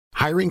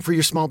Hiring for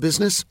your small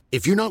business?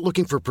 If you're not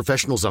looking for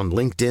professionals on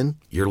LinkedIn,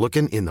 you're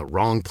looking in the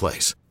wrong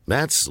place.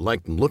 That's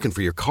like looking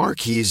for your car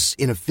keys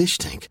in a fish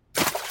tank.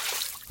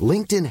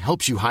 LinkedIn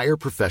helps you hire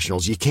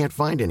professionals you can't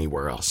find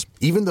anywhere else,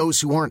 even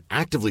those who aren't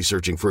actively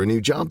searching for a new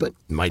job but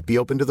might be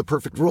open to the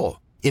perfect role.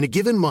 In a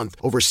given month,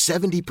 over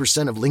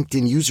 70% of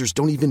LinkedIn users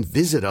don't even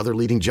visit other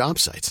leading job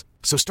sites.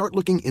 So start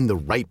looking in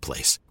the right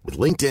place. With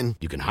LinkedIn,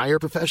 you can hire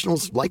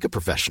professionals like a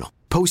professional.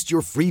 Post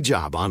your free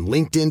job on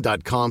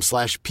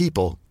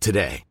linkedin.com/people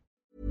today.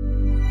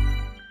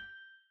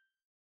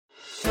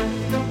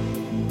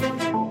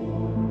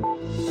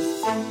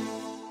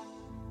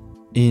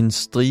 En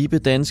stribe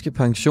danske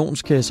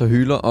pensionskasser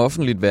hylder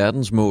offentligt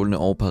verdensmålene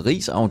og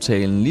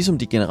Paris-aftalen, ligesom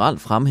de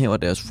generelt fremhæver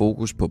deres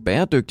fokus på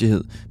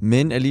bæredygtighed,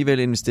 men alligevel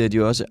investerer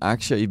de også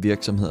aktier i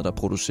virksomheder, der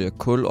producerer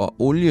kul og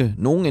olie,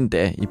 nogen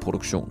endda i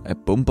produktion af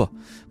bomber.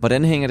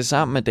 Hvordan hænger det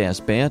sammen med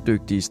deres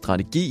bæredygtige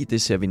strategi?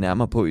 Det ser vi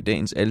nærmere på i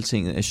dagens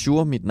Altinget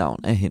Azure. Mit navn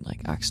er Henrik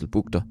Axel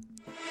Bugter.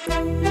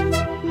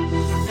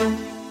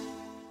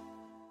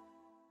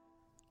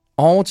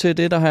 Og til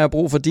det, der har jeg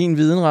brug for din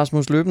viden,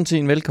 Rasmus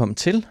Løbentin. Velkommen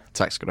til.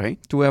 Tak skal du have.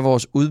 Du er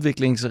vores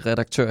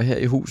udviklingsredaktør her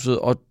i huset,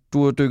 og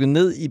du har dykket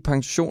ned i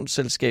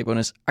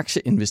pensionsselskabernes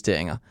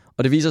aktieinvesteringer.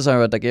 Og det viser sig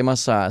jo, at der gemmer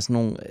sig sådan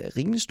nogle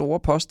rimelig store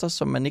poster,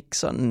 som man ikke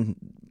sådan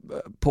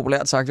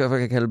populært sagt i hvert fald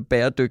kan kalde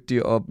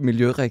bæredygtige og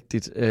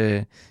miljørigtigt.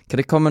 Kan det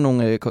ikke komme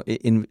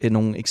med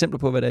nogle eksempler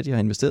på, hvad det er, de har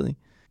investeret i?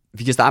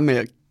 Vi kan starte med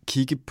at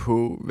kigge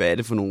på, hvad er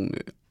det for nogle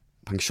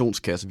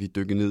pensionskasser, vi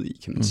dykker ned i,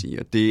 kan man sige.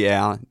 Og det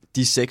er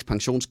de 6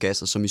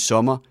 pensionskasser, som i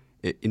sommer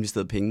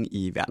investerede penge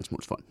i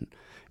Verdensmålsfonden.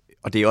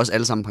 Og det er også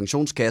alle sammen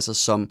pensionskasser,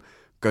 som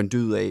gør en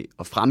dyd af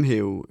at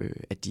fremhæve,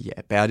 at de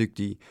er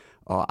bæredygtige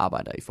og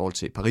arbejder i forhold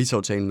til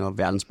Paris-aftalen og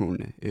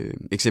verdensmålene.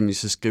 Eksempelvis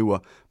så skriver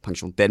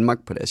Pension Danmark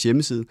på deres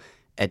hjemmeside,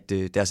 at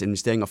deres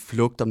investeringer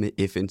flugter med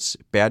FN's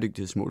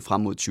bæredygtighedsmål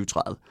frem mod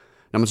 2030.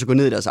 Når man så går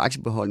ned i deres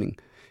aktiebeholdning,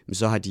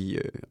 så har de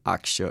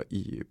aktier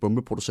i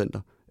bombeproducenter,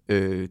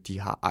 de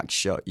har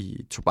aktier i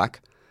tobak,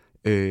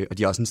 og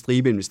de har også en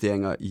stribe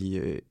investeringer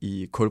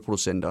i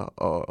kulproducenter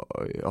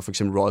og for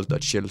eksempel Royal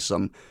Dutch Shell,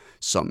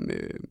 som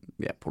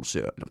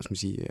producerer, eller hvad skal man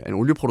sige, er en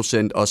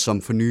olieproducent, og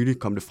som for nylig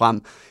kom det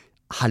frem,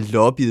 har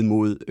lobbyet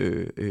mod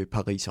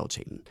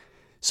Paris-aftalen.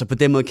 Så på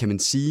den måde kan man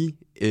sige,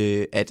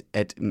 at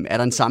er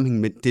der en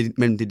sammenhæng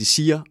mellem det, de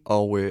siger,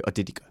 og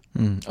det, de gør.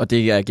 Og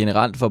det er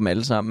generelt for dem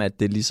alle sammen, at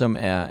det ligesom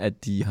er,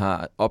 at de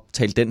har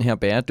optalt den her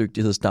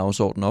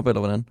bæredygtighedsdagsorden op, eller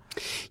hvordan?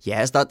 Ja,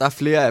 altså der er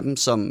flere af dem,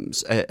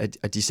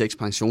 af de 6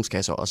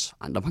 pensionskasser, også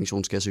andre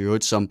pensionskasser i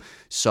øvrigt,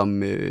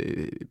 som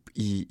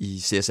i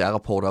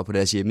CSR-rapporter på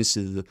deres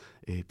hjemmeside,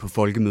 på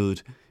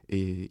folkemødet,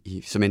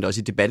 som endda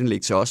også i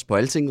debatindlæg til os på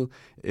Altinget,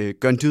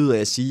 gør en dyd af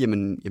at sige,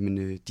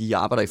 jamen de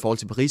arbejder i forhold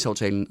til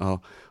Paris-aftalen,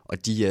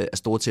 og de er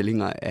store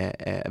tilhængere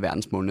af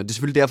verdensmålene. Og det er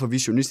selvfølgelig derfor,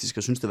 vi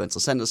journalistiske synes, det var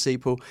interessant at se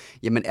på,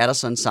 jamen er der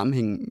så en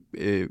sammenhæng,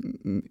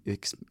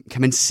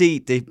 kan man se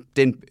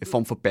den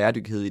form for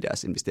bæredygtighed i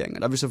deres investeringer?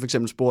 Der har vi så for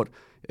eksempel spurgt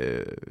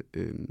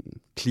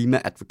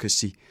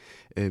klima-advocacy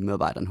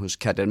medarbejderen hos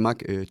Care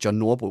Danmark, John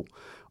Nordbro,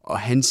 og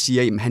han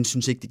siger, jamen han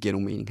synes ikke, det giver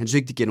nogen mening. Han synes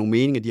ikke, det giver nogen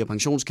mening, at de her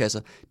pensionskasser,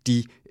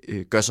 de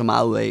gør så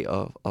meget ud af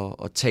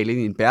at tale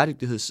ind i en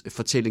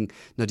bæredygtighedsfortælling,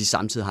 når de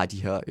samtidig har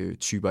de her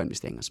typer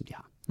investeringer, som de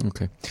har.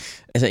 Okay.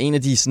 Altså en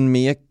af de sådan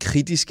mere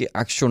kritiske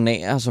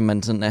aktionærer, som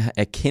man sådan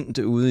er kendt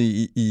ude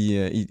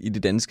i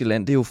det danske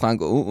land, det er jo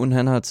Frank Aaen.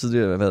 Han har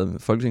tidligere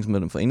været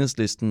folketingsmedlem for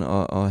Enhedslisten,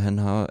 og han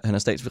er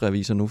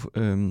statsrevisor nu.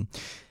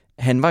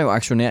 Han var jo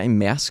aktionær i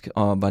Mærsk,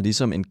 og var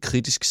ligesom en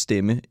kritisk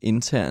stemme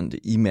internt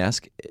i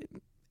Mærsk.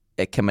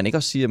 Kan man ikke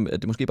også sige,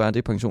 at det måske bare er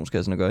det,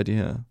 pensionskasserne gør i de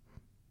her?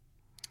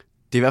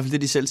 Det er i hvert fald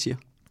det, de selv siger.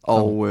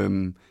 Og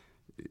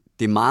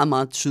det er meget,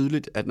 meget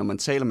tydeligt, at når man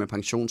taler med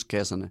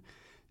pensionskasserne,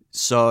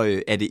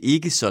 så er det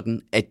ikke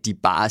sådan, at de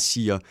bare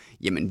siger,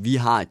 jamen vi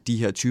har de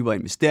her typer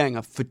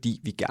investeringer, fordi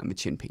vi gerne vil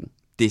tjene penge.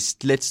 Det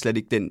er slet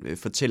ikke den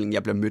fortælling,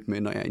 jeg bliver mødt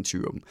med, når jeg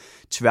interviewer dem.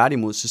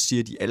 Tværtimod, så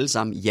siger de alle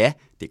sammen, ja,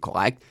 det er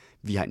korrekt,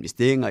 vi har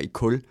investeringer i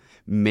kul,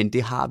 men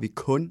det har vi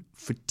kun,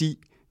 fordi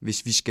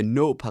hvis vi skal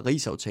nå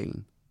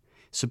Paris-aftalen,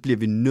 så bliver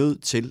vi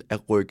nødt til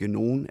at rykke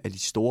nogle af de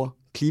store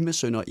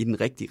klimasyndere i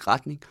den rigtige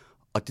retning,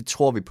 og det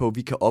tror vi på, at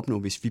vi kan opnå,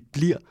 hvis vi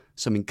bliver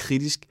som en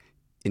kritisk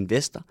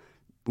investor,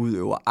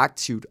 udøver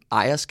aktivt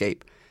ejerskab,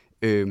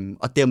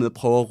 og dermed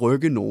prøver at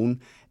rykke nogle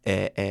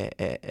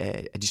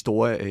af de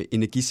store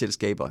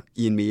energiselskaber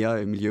i en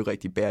mere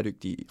miljørigtig,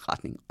 bæredygtig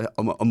retning.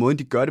 Og måden,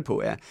 de gør det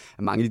på, er,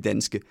 at mange af de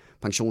danske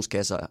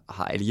pensionskasser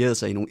har allieret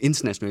sig i nogle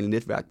internationale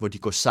netværk, hvor de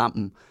går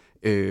sammen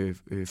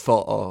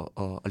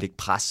for at lægge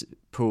pres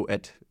på,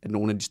 at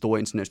nogle af de store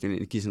internationale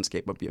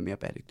energiselskaber bliver mere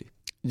bæredygtige.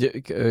 Ja,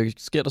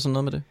 sker der sådan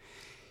noget med det?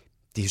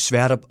 Det er jo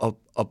svært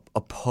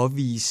at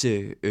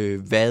påvise,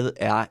 hvad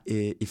er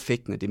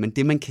effekten af det. Men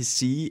det, man kan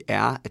sige,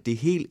 er, at det er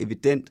helt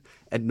evident,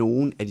 at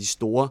nogle af de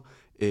store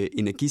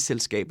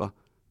energiselskaber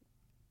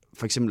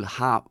for eksempel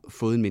har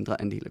fået en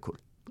mindre andel af kul.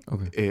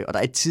 Okay. Og der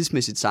er et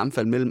tidsmæssigt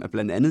sammenfald mellem, at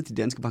blandt andet de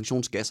danske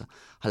pensionskasser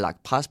har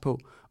lagt pres på,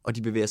 og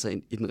de bevæger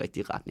sig i den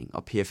rigtige retning.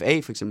 Og PFA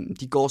for eksempel,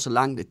 de går så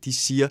langt, at de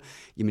siger,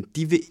 jamen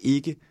de vil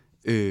ikke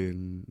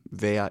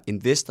være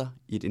investor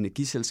i et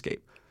energiselskab,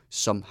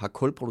 som har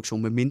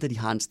kulproduktion, medmindre de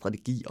har en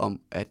strategi om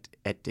at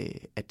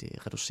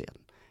reducere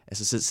den.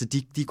 Altså, så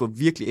de går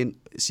virkelig ind,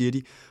 siger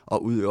de,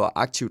 og udøver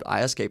aktivt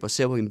ejerskab og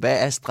ser på,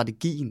 hvad er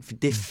strategien? For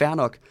det er fair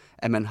nok,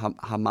 at man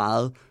har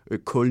meget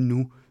kul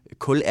nu.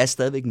 Kul er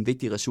stadigvæk en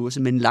vigtig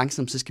ressource, men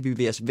langsomt så skal vi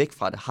bevæge os væk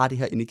fra det. Har det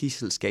her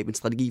energiselskab en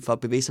strategi for at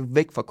bevæge sig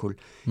væk fra kul?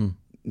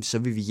 Så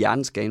vil vi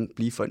hjertens gerne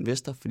blive for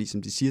investor, fordi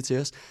som de siger til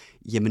os,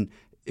 jamen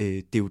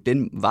det er jo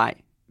den vej,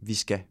 vi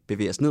skal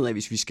bevæge os nedad,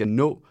 hvis vi skal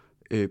nå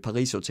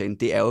Paris-aftalen,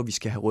 det er jo, at vi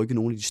skal have rykket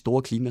nogle af de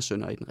store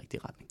klimasynder i den rigtige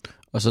retning.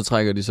 Og så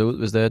trækker de sig ud,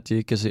 hvis det er, at de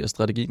ikke kan se, at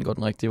strategien går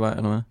den rigtige vej,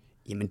 eller hvad?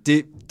 Jamen,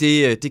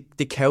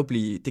 det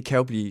kan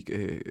jo blive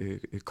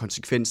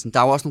konsekvensen. Der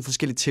er jo også nogle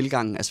forskellige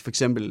tilgange. Altså for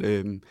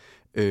eksempel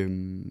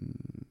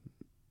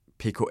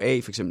PKA,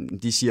 for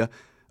eksempel, de siger,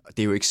 og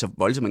det er jo ikke så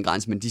voldsomt en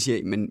grænse, men de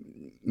siger, men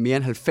mere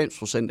end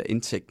 90% af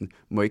indtægten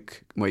må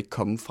ikke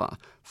komme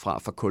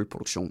fra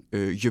kulproduktion.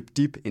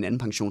 Jøbdip, en anden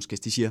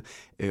pensionskasse, de siger,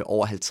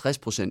 over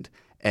 50%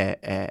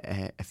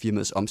 af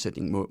firmaets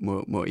omsætning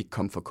må ikke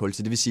komme fra kul.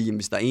 Så det vil sige, at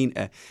hvis der er en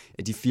af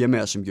de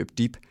firmaer, som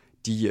Jøbdip,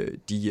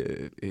 de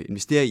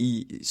investerer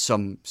i,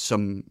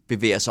 som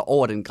bevæger sig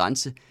over den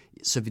grænse,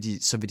 så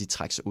vil de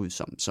trække sig ud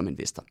som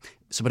investor.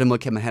 Så på den måde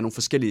kan man have nogle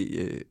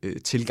forskellige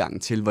tilgange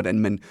til,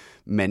 hvordan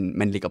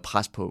man lægger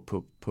pres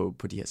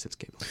på de her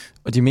selskaber.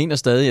 Og de mener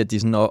stadig, at de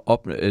sådan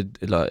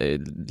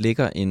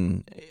lægger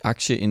en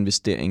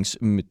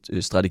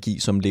aktieinvesteringsstrategi,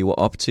 som lever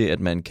op til, at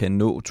man kan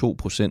nå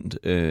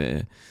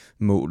 2%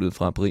 målet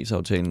fra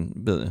Paris-aftalen,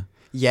 ved jeg.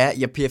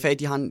 Ja, PFA,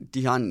 de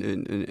har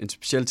en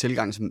speciel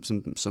tilgang,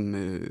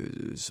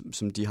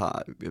 som de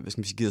har, hvad skal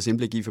man sige, givet os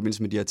indblik i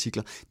forbindelse med de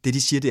artikler. Det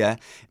de siger, det er,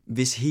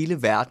 hvis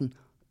hele verden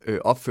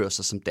opfører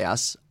sig som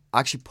deres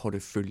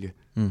aktieportefølje,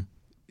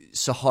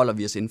 så holder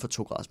vi os inden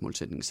for 2-graders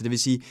målsætningen. Så det vil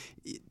sige,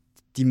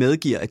 de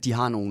medgiver, at de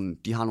har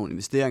nogle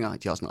investeringer, de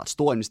har også en ret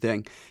stor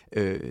investering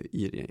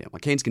i et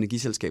amerikansk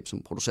energiselskab,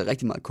 som producerer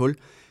rigtig meget kul,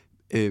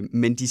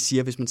 men de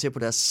siger, hvis man ser på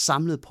deres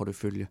samlede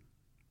portefølje,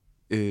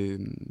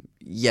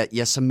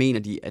 så mener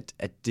de,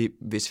 at det,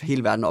 hvis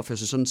hele verden opfører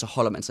sig sådan, så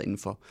holder man sig inden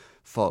for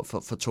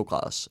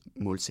 2-graders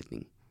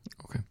målsætning.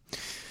 Okay.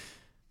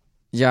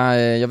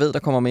 Jeg ved, der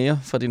kommer mere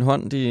fra din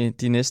hånd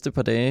de næste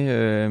par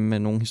dage med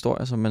nogle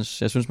historier, som jeg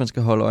synes, man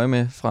skal holde øje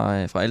med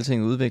fra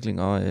Altinget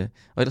Udvikling. Og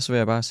ellers vil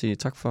jeg bare sige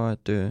tak for,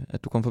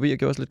 at du kom forbi og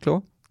gjorde os lidt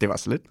klogere. Det var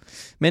så lidt.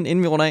 Men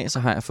inden vi runder af, så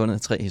har jeg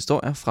fundet 3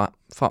 historier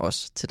fra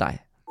os til dig.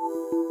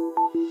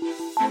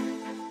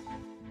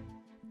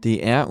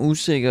 Det er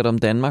usikkert, om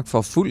Danmark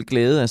får fuld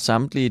glæde af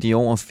samtlige de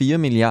over 4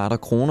 milliarder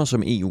kroner,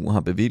 som EU har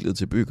bevilget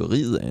til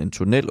byggeriet af en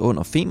tunnel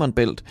under Femern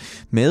Bælt.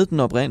 Med den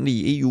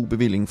oprindelige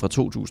EU-bevilling fra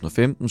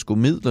 2015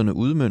 skulle midlerne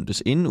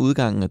udmøntes inden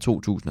udgangen af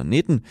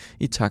 2019,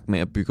 i takt med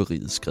at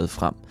byggeriet skred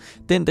frem.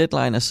 Den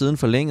deadline er siden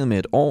forlænget med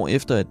et år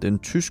efter, at den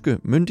tyske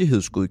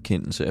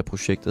myndighedsgodkendelse af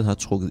projektet har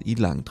trukket i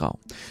langdrag.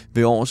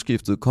 Ved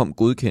årsskiftet kom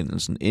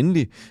godkendelsen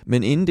endelig,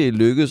 men inden det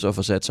lykkedes at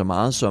få sat så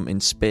meget som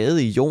en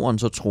spade i jorden,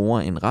 så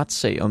truer en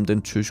retssag om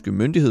den tyske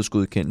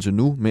myndighedsgodkendelse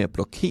nu med at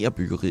blokere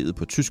byggeriet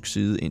på tysk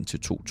side indtil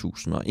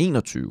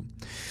 2021.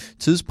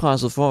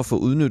 Tidspresset for at få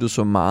udnyttet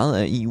så meget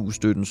af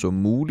EU-støtten som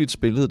muligt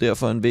spillede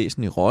derfor en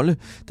væsentlig rolle,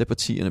 da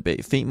partierne bag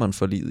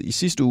Femern-forliget i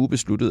sidste uge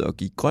besluttede at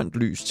give grønt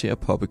lys til at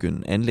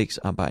påbegynde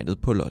anlægsarbejdet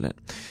på Lolland.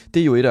 Det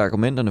er jo et af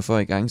argumenterne for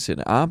at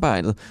igangsætte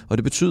arbejdet, og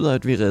det betyder,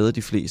 at vi redder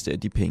de fleste af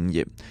de penge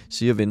hjem,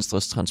 siger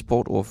Venstres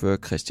transportordfører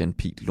Christian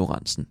Pihl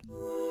Lorentzen.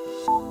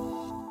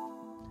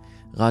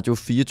 Radio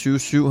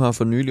 24/7 har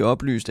for nylig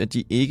oplyst, at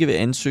de ikke vil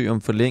ansøge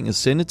om forlænget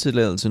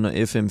sendetilladelse, når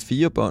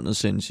FM4-båndet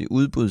sendes i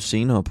udbud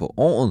senere på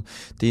året.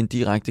 Det er en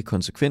direkte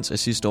konsekvens af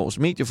sidste års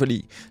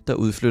medieforlig, der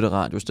udflytter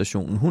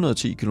radiostationen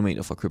 110 km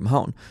fra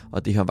København,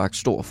 og det har vakt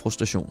stor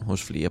frustration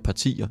hos flere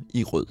partier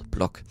i rød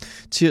blok.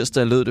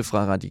 Tirsdag lød det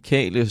fra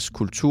Radikales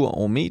kultur-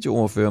 og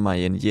medieordfører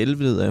Marianne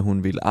Jelved, at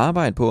hun ville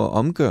arbejde på at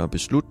omgøre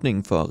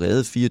beslutningen for at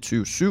redde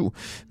 24/7,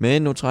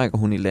 men nu trækker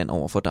hun i land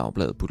over for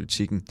Dagbladet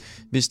Politikken.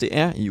 Hvis det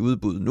er i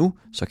udbud nu,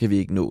 så kan vi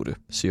ikke nå det,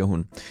 siger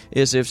hun.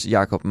 SF's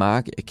Jacob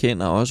Mark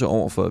erkender også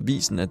over for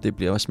avisen, at det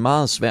bliver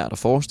meget svært at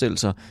forestille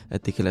sig,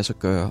 at det kan lade sig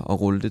gøre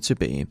at rulle det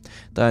tilbage.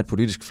 Der er et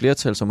politisk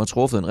flertal, som har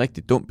truffet en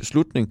rigtig dum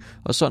beslutning,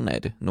 og sådan er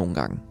det nogle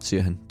gange,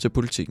 siger han til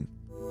Politikken.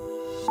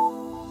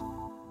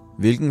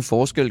 Hvilken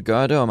forskel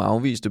gør det, om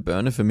afviste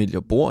børnefamilier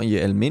bor i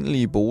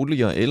almindelige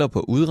boliger eller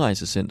på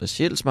udrejsecenter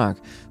Sjælsmark?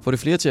 Får det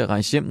flere til at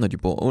rejse hjem, når de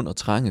bor under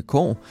trange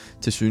kår?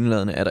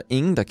 Tilsyneladende er der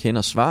ingen, der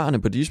kender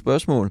svarene på de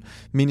spørgsmål.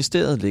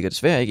 Ministeriet ligger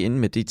desværre ikke inde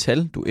med de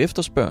tal, du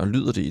efterspørger,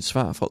 lyder det i et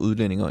svar fra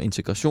Udlændinge- og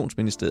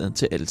Integrationsministeriet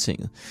til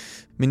Altinget.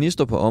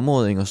 Minister på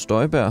området Inger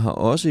Støjberg har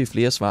også i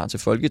flere svar til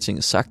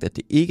Folketinget sagt, at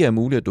det ikke er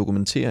muligt at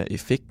dokumentere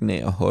effekten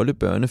af at holde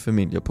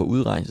børnefamilier på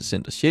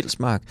udrejsecenter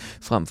Sjælsmark,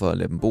 frem for at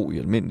lade dem bo i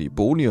almindelige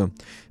boliger.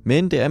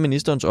 Men det er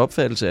ministerens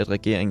opfattelse, at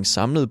regeringens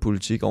samlede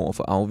politik over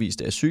for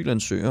afviste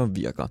asylansøgere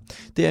virker.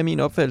 Det er min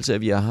opfattelse,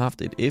 at vi har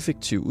haft et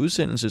effektivt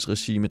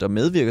udsendelsesregime, der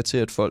medvirker til,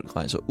 at folk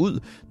rejser ud,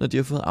 når de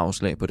har fået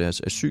afslag på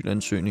deres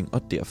asylansøgning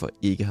og derfor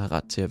ikke har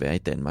ret til at være i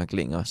Danmark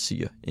længere,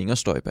 siger Inger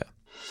Støjberg.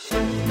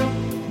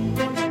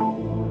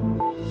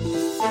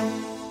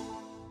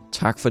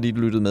 Tak fordi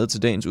du lyttede med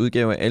til dagens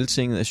udgave af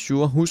Altinget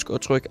Azure. Husk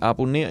at trykke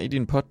abonner i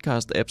din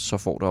podcast-app, så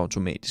får du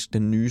automatisk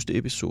den nyeste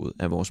episode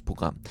af vores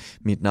program.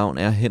 Mit navn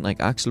er Henrik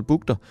Axel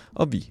Bugter,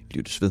 og vi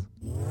lyttes ved.